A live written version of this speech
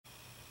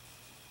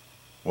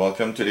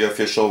Welcome to the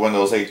official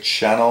Windows 8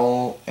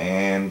 channel,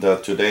 and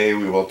today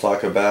we will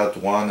talk about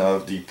one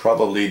of the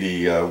probably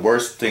the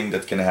worst thing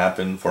that can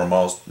happen for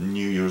most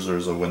new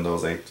users of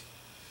Windows 8.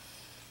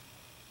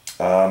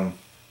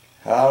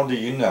 How do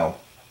you know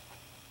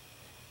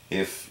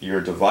if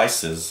your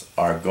devices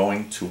are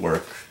going to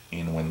work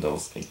in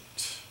Windows 8?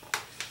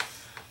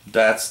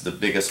 That's the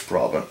biggest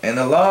problem. And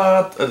a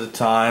lot of the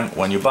time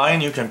when you buy a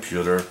new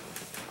computer,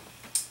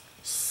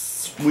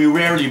 we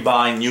rarely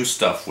buy new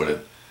stuff with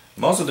it.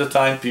 Most of the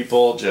time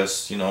people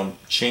just,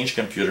 change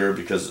computer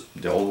because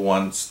the old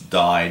ones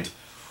died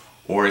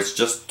or it's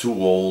just too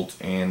old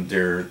and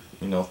they're,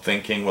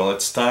 thinking, well,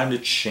 it's time to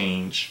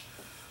change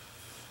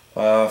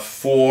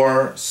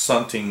for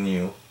something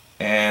new.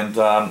 And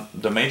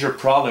the major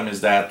problem is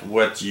that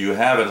what you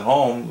have at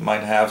home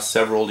might have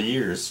several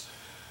years.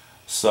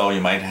 So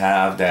you might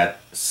have that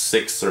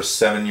 6 or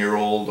 7 year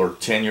old or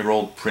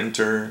 10-year-old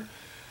printer.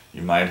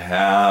 You might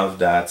have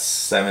that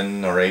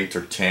 7 or 8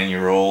 or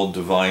 10-year-old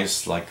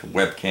device like a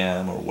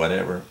webcam or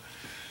whatever.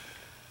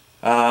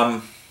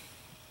 The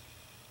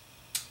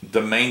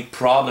main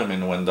problem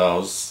in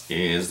Windows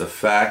is the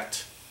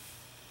fact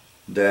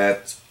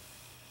that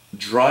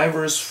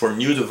drivers for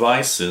new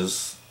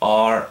devices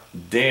are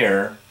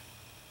there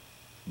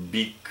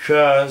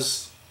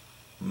because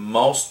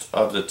most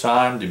of the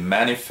time the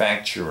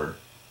manufacturer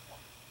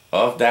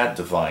of that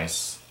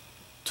device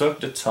took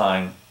the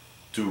time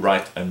to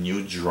write a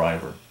new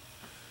driver.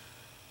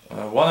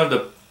 One of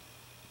the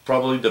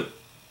probably the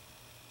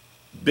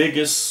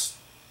biggest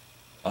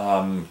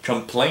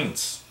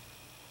complaints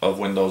of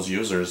Windows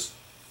users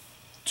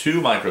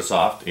to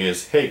Microsoft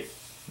is, hey,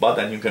 bought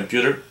that new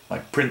computer, my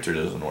printer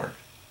doesn't work.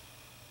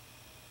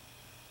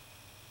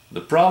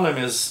 The problem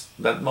is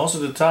that most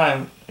of the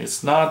time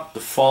it's not the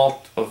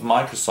fault of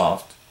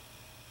Microsoft,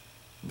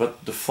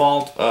 but the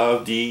fault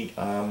of the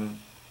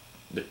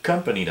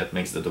company that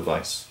makes the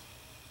device.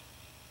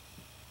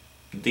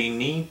 They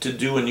need to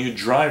do a new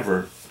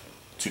driver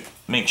to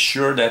make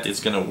sure that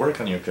it's going to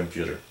work on your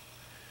computer.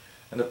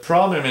 And the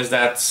problem is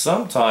that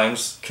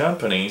sometimes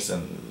companies,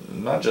 and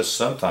not just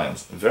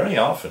sometimes, very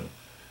often,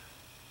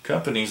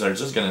 companies are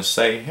just going to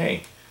say,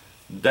 hey,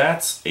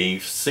 that's a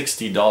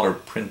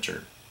 $60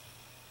 printer.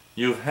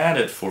 You've had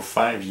it for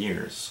 5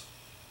 years.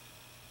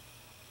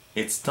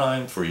 It's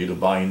time for you to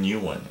buy a new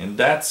one. And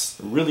that's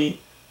really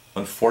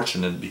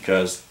unfortunate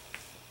because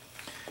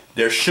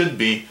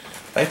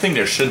I think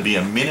there should be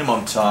a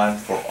minimum time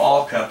for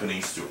all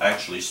companies to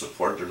actually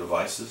support their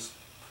devices,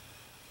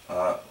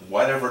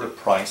 whatever the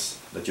price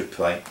that you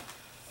pay.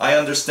 I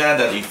understand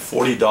that a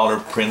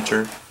 $40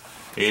 printer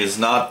is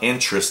not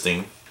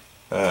interesting,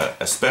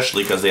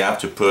 especially because they have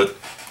to put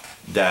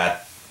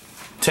that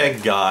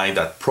tech guy,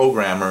 that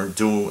programmer,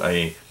 do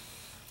a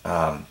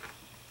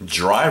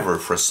driver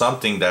for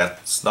something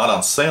that's not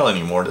on sale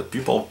anymore, that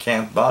people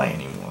can't buy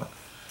anymore.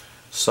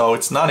 So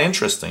it's not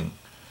interesting.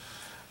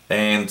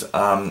 And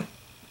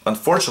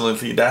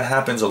unfortunately, that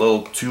happens a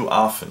little too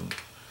often.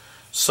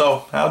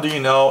 So how do you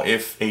know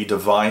if a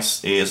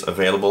device is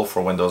available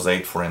for Windows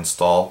 8 for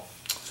install?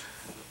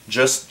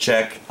 Just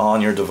check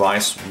on your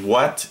device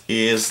what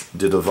is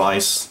the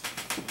device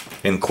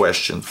in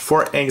question.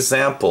 For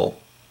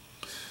example,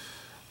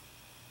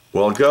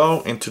 we'll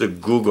go into the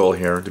Google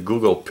here, the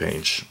Google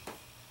page.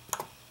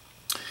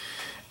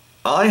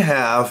 I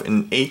have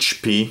an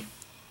HP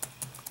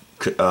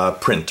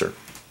printer,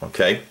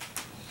 okay?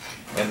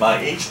 And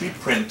my HP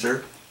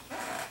printer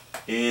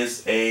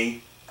is a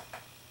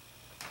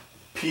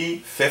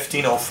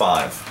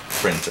P1505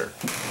 printer.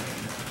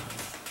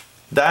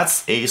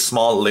 That's a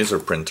small laser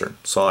printer.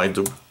 So I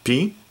do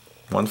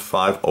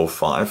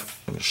P1505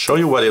 and show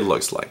you what it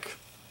looks like.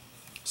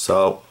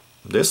 So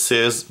this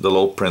is the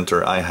little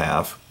printer I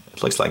have.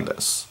 It looks like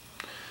this.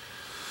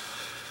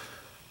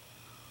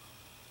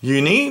 You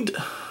need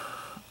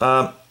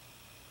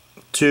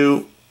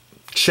to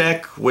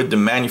check with the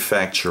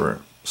manufacturer.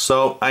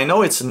 So I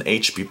know it's an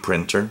HP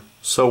printer.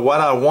 So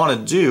what I want to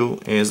do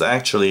is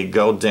actually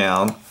go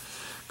down,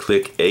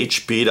 click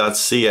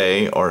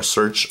hp.ca or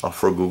search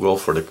for Google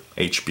for the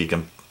HP,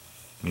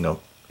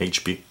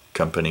 HP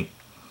company.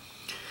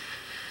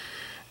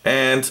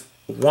 And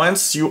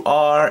once you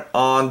are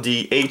on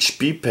the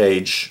HP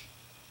page,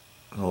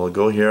 we'll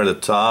go here at the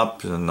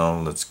top. No,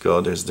 let's go.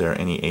 Is there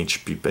any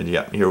HP page?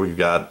 Yeah, here we've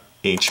got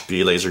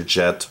HP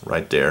LaserJet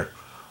right there.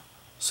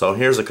 So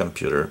here's a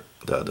computer,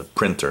 the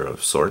printer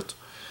of sort.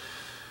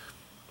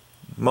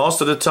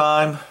 Most of the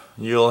time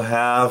you'll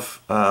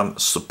have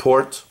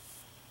support.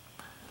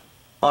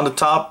 On the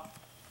top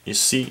you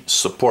see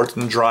support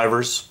and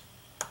drivers.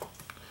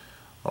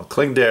 I'll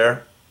click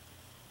there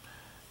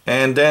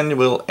and then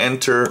we'll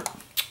enter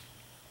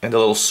in the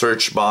little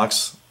search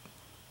box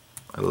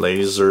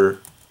LaserJet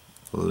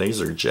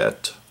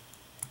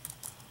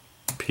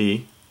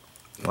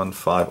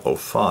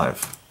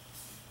P1505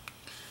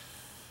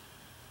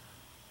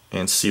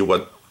 and see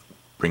what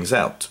brings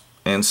out.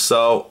 And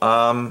so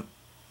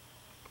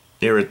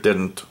here it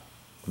didn't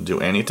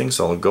do anything,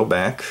 so I'll go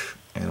back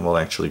and we'll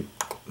actually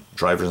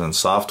drivers and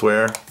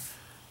software.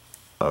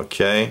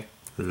 Okay,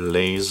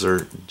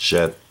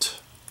 LaserJet.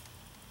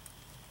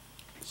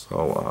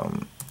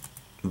 So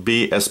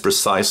be as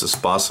precise as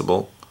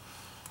possible.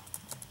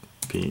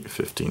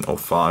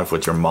 P1505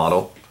 with your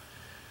model.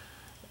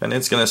 And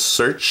it's going to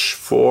search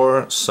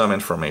for some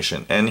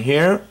information. And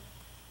here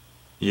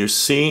you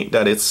see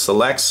that it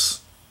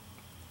selects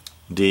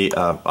the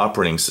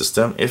operating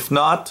system. If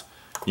not,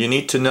 you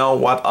need to know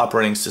what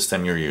operating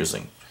system you're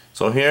using.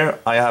 So here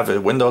I have a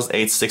Windows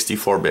 8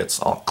 64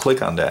 bits. I'll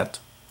click on that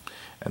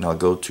and I'll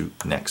go to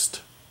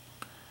next.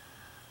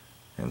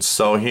 And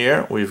so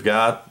here we've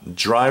got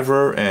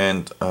driver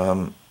and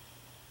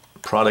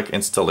product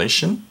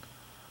installation.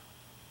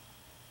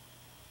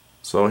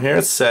 So here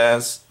it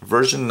says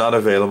version not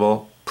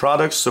available,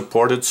 products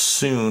supported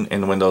soon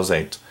in Windows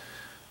 8.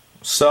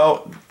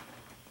 So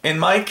in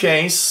my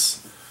case,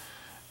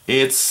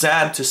 it's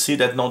sad to see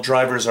that no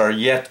drivers are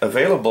yet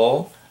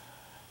available,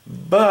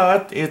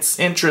 but it's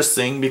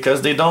interesting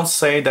because they don't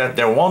say that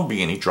there won't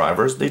be any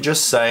drivers, they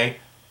just say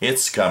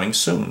it's coming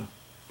soon.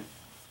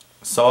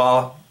 So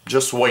I'll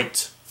just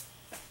wait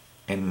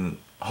and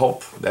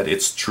hope that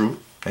it's true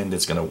and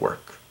it's gonna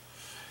work.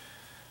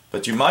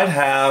 But you might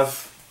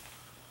have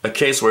a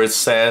case where it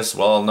says,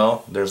 well,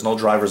 no, there's no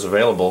drivers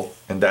available,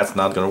 and that's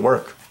not gonna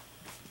work.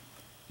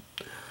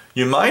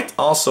 You might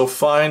also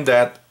find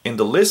that in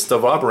the list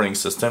of operating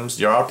systems,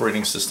 your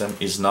operating system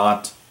is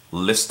not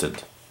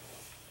listed.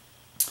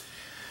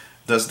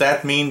 Does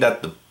that mean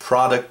that the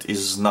product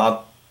is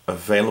not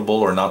available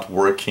or not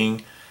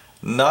working?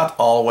 Not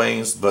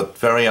always, but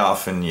very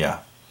often, yeah.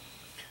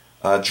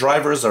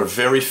 Drivers are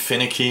very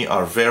finicky,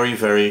 are very,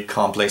 very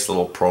complex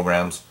little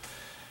programs.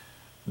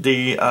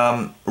 They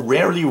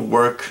rarely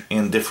work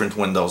in different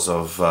Windows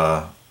of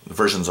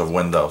versions of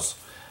Windows,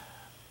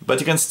 but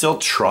you can still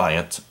try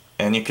it.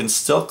 And you can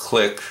still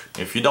click,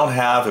 if you don't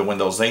have a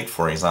Windows 8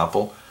 for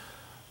example,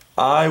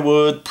 I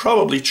would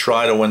probably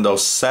try the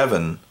Windows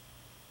 7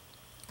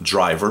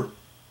 driver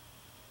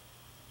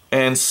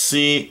and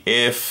see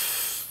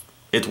if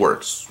it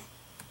works.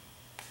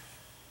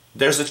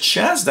 There's a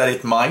chance that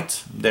it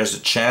might, there's a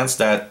chance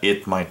that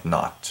it might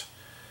not.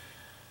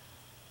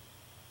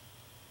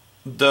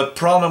 The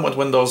problem with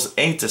Windows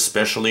 8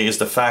 especially is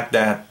the fact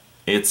that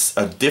it's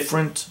a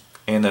different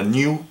and a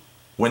new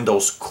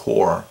Windows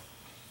core.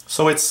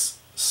 So it's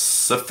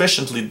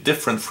sufficiently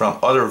different from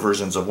other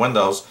versions of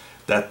Windows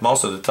that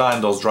most of the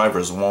time those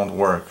drivers won't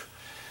work.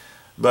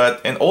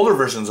 But in older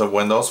versions of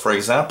Windows, for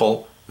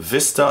example,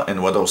 Vista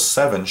and Windows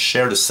 7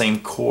 share the same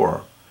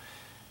core.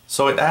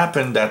 So it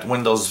happened that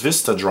Windows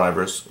Vista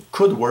drivers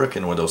could work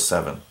in Windows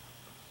 7.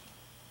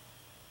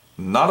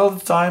 Not all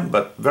the time,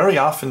 but very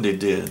often they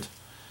did.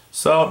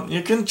 So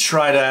you can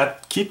try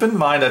that. Keep in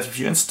mind that if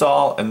you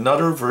install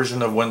another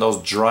version of Windows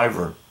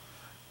driver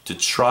to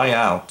try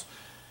out,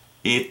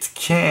 it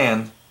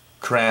can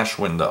crash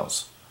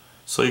Windows.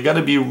 So you got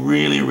to be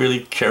really, really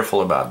careful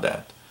about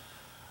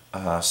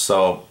that.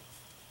 So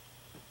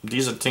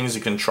these are things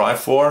you can try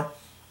for.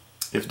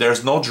 If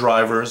there's no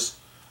drivers,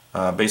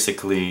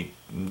 basically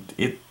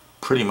it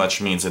pretty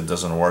much means it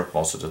doesn't work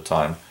most of the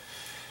time.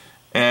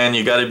 And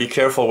you got to be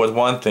careful with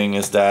one thing,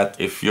 is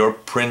that if your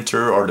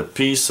printer or the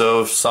piece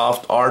of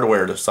soft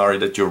hardware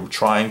that you're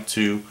trying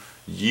to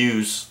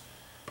use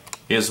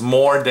is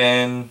more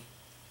than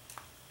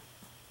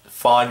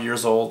 5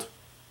 years old,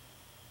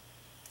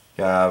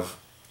 you have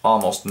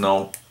almost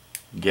no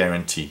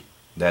guarantee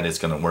that it's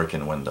going to work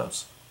in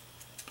Windows.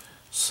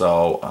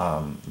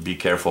 So be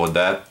careful with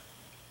that.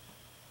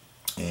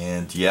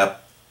 And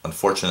yep,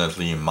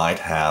 unfortunately you might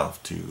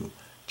have to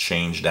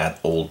change that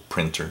old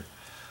printer.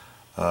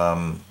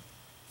 A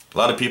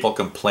lot of people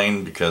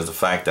complain because the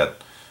fact that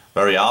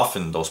very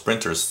often those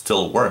printers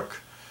still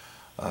work.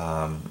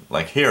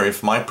 Like here,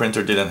 if my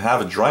printer didn't have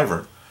a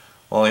driver,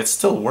 well, it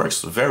still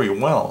works very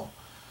well.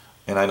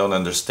 And I don't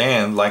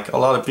understand, like a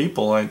lot of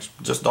people, I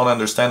just don't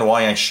understand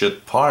why I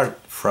should part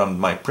from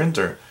my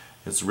printer.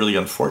 It's really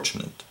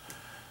unfortunate.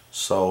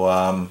 So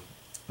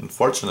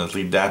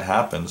unfortunately that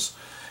happens.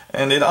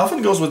 And it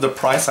often goes with the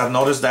price. I've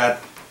noticed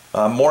that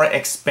more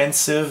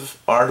expensive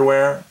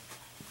hardware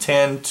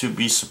tend to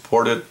be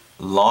supported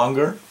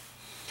longer.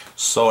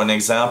 So an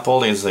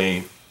example is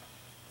a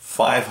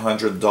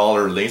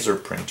 $500 laser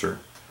printer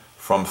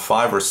from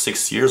 5 or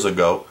 6 years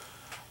ago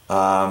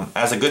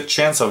has a good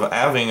chance of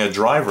having a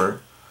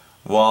driver,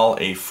 while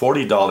a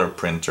 $40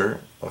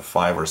 printer of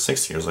 5 or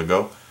 6 years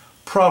ago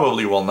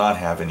probably will not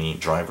have any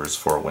drivers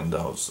for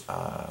Windows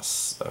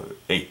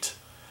 8.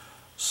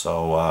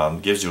 So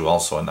gives you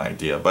also an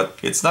idea, but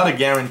it's not a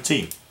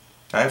guarantee.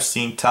 I've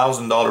seen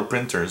 $1,000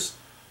 printers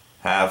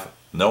have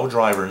no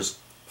drivers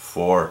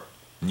for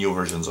new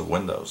versions of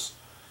Windows.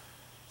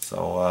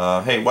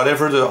 So hey,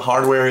 whatever the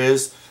hardware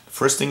is,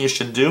 first thing you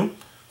should do,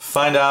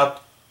 find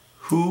out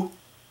who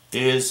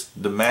is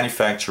the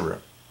manufacturer.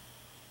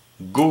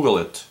 Google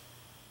it,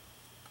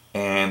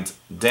 and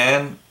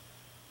then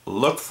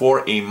look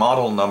for a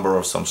model number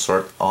of some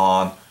sort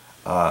on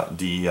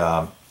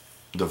the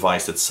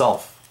device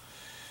itself,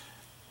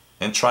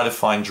 and try to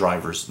find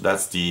drivers.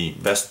 That's the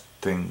best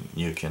thing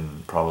you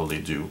can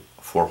probably do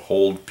for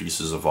old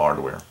pieces of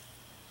hardware.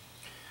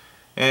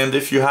 And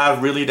if you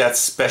have really that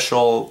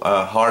special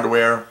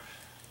hardware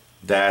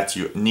that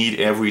you need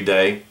every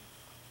day,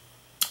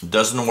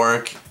 doesn't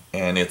work,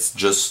 and it's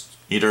just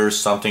either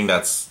something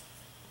that's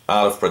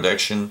out of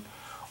production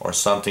or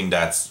something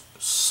that's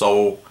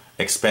so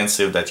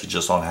expensive that you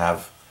just don't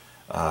have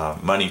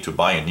money to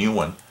buy a new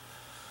one,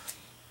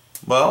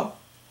 well,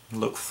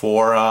 look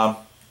for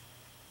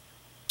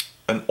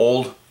an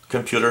old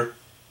computer.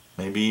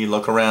 Maybe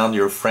look around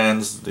your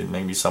friends,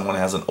 maybe someone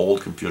has an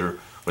old computer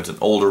with an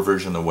older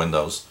version of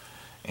Windows,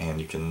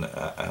 and you can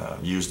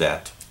use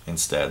that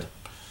instead.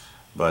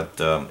 But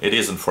it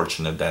is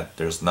unfortunate that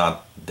there's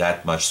not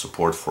that much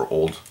support for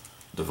old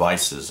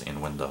devices in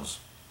Windows.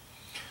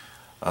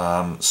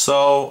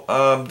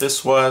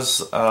 This was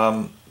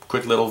a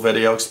quick little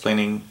video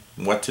explaining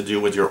what to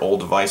do with your old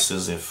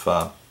devices, if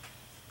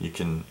you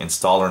can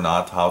install or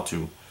not, how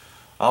to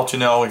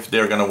know if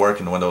they're going to work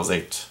in Windows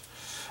 8.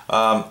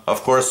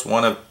 Of course,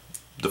 one of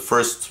the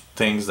first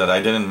things that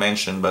I didn't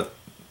mention, but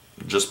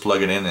just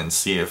plug it in and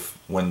see if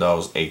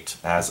Windows 8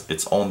 has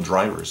its own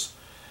drivers.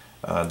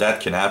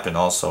 That can happen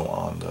also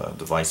on the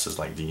devices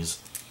like these.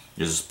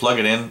 You just plug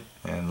it in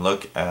and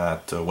look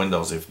at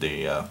Windows if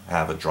they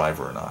have a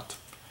driver or not.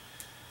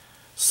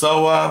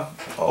 So I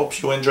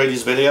hope you enjoy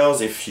these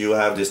videos. If you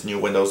have this new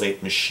Windows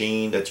 8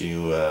 machine that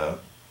you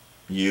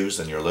use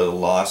and you're a little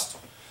lost,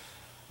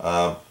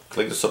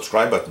 click the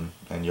subscribe button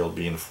and you'll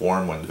be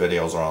informed when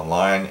videos are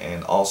online.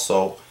 And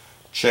also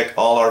check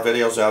all our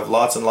videos. We have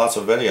lots and lots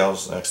of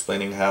videos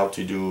explaining how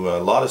to do a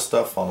lot of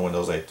stuff on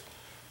Windows 8.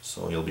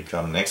 So you'll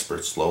become an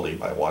expert slowly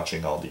by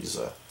watching all these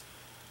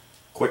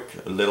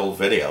quick little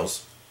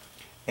videos.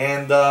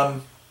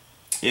 And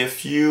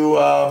if you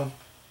have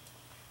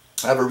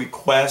a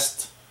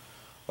request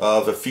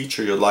of a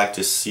feature you'd like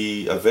to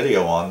see a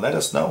video on, let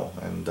us know,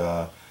 and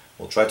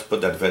we'll try to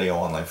put that video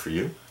online for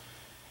you.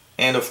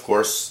 And of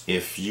course,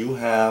 if you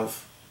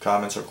have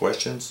comments or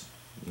questions,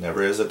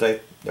 never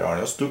hesitate. There are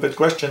no stupid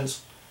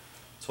questions.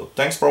 So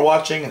thanks for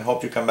watching, and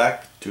hope you come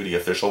back to the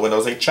official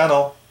Windows 8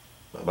 channel.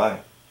 Bye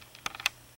bye.